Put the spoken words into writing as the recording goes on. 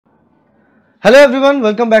Hello everyone,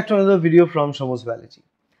 welcome back to another video from Shomos Biology.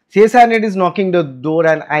 CSIRNet is knocking the door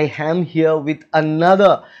and I am here with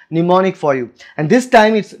another mnemonic for you. And this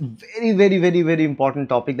time it's very important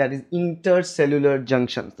topic, that is intercellular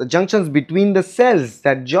junctions. The junctions between the cells,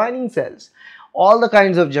 that joining cells. All the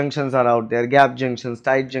kinds of junctions are out there: gap junctions,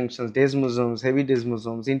 tight junctions, desmosomes, heavy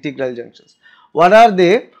desmosomes, integral junctions. What are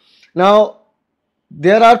they? Now,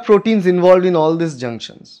 there are proteins involved in all these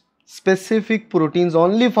junctions. Specific proteins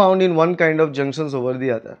only found in one kind of junctions over the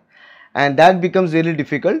other, and that becomes really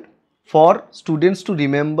difficult for students to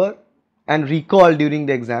remember and recall during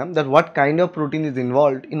the exam that what kind of protein is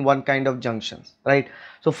involved in one kind of junctions, right?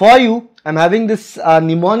 So for you, I'm having this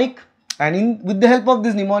mnemonic, and with the help of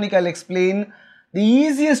this mnemonic I'll explain the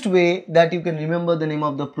easiest way that you can remember the name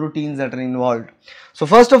of the proteins that are involved. So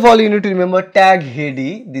first of all, you need to remember tag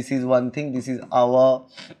HIDI. This is one thing. This is our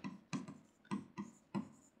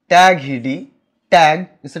tag HIDI. Tag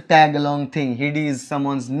is a tag along thing. HIDI is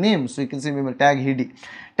someone's name, so you can say remember tag HIDI.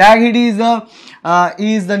 Tag HIDI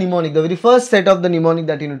is the mnemonic. The very first set of the mnemonic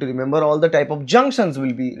that you need to remember. All the type of junctions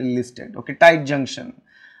will be listed. Okay, tight junction,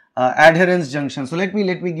 adherence junction. So let me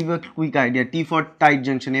give you a quick idea. T for tight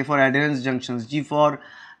junction, A for adherence junctions, G for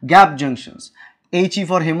gap junctions, He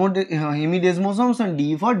for hemidesmosomes, and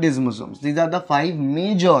D for desmosomes. These are the 5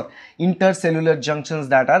 major intercellular junctions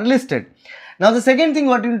that are listed. Now the second thing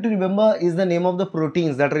what you need to remember is the name of the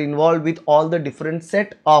proteins that are involved with all the different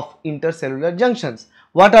set of intercellular junctions.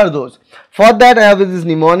 What are those? For that I have this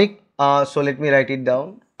mnemonic, so let me write it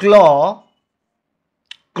down. Claw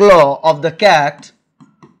of the cat,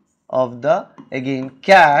 again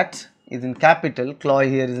cat is in capital, claw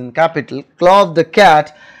here is in capital, claw of the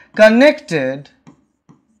cat connected,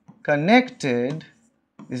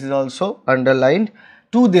 this is also underlined,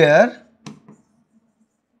 to their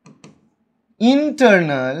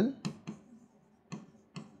internal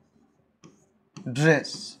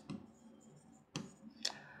dress.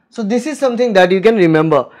 So this is something that you can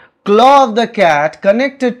remember. Claw of the cat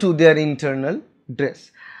connected to their internal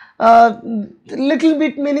dress. Little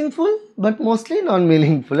bit meaningful, but mostly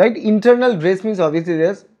non-meaningful, right? Internal dress means obviously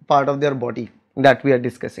there's part of their body that we are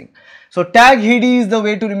discussing. So tag HIDI is the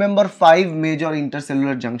way to remember 5 major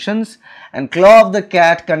intercellular junctions, and claw of the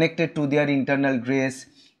cat connected to their internal dress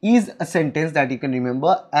is a sentence that you can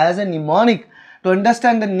remember as a mnemonic to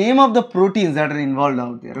understand the name of the proteins that are involved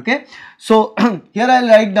out there. Okay, so here I'll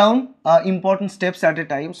write down important steps at a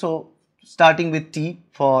time. So starting with T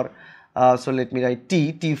for so let me write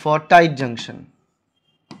T for tight junction.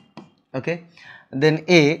 Okay, then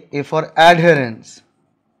A for adherence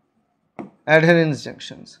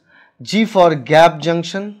junctions, G for gap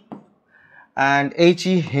junction, and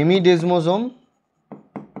He hemidesmosome,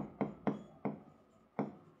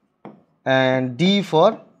 and D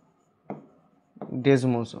for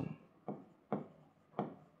desmosome.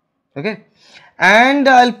 Okay, and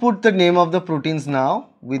I'll put the name of the proteins now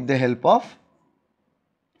with the help of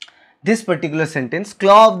this particular sentence: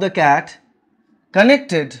 claw of the cat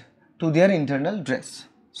connected to their internal dress.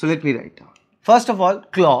 So let me write down. First of all,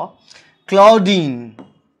 claw, claudine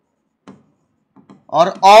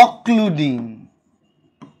or occludine.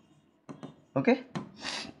 Okay,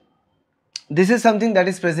 this is something that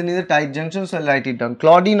is present in the tight junction, so I'll write it down.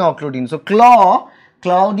 Claudine, occludine. So claw,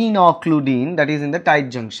 claudine, occludine, that is in the tight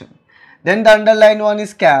junction. Then the underlined one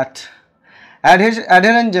is cat.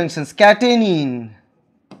 Adherent junctions: catenine,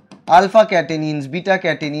 alpha catenines, beta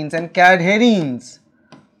catenines, and cadherines.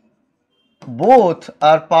 Both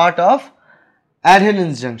are part of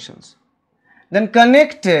adherence junctions. Then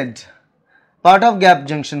connected, part of gap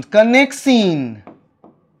junctions: connexin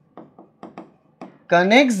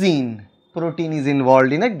protein is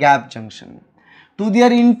involved in a gap junction. To their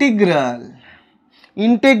integral,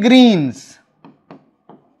 integrins,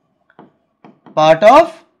 part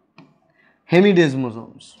of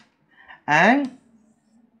hemidesmosomes. And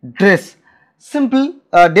dress, simple,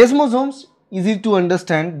 desmosomes, easy to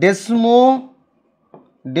understand: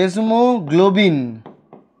 desmoglobin,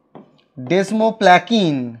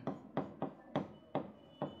 desmoplakin,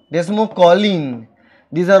 desmocholine.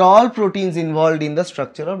 These are all proteins involved in the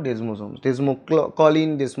structure of desmosomes: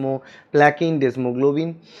 desmocholine, desmoplakin,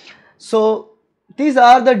 desmoglobin. So these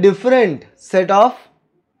are the different set of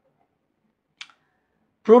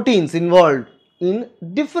proteins involved in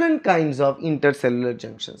different kinds of intercellular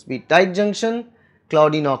junctions, be it tight junction,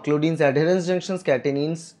 claudine, occludines, adherence junctions,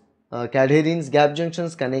 catenines, cadherines, gap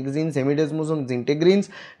junctions, connexins, hemidesmosomes, integrins,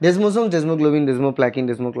 desmosomes, desmoglobin, desmoplakin,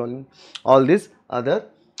 desmocholine. All these other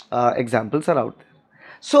examples are out there.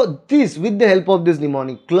 So this, with the help of this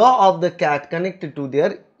mnemonic, claw of the cat connected to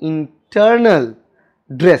their internal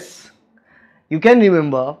dress, you can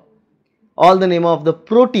remember all the name of the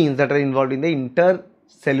proteins that are involved in the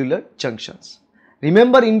intercellular junctions.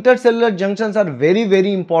 Remember, intercellular junctions are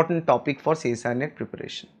very important topic for CSIR net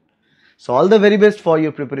preparation. So all the very best for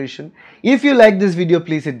your preparation. If you like this video,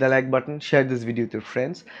 please hit the like button, share this video with your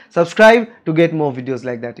friends, subscribe to get more videos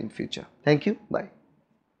like that in future. Thank you. Bye.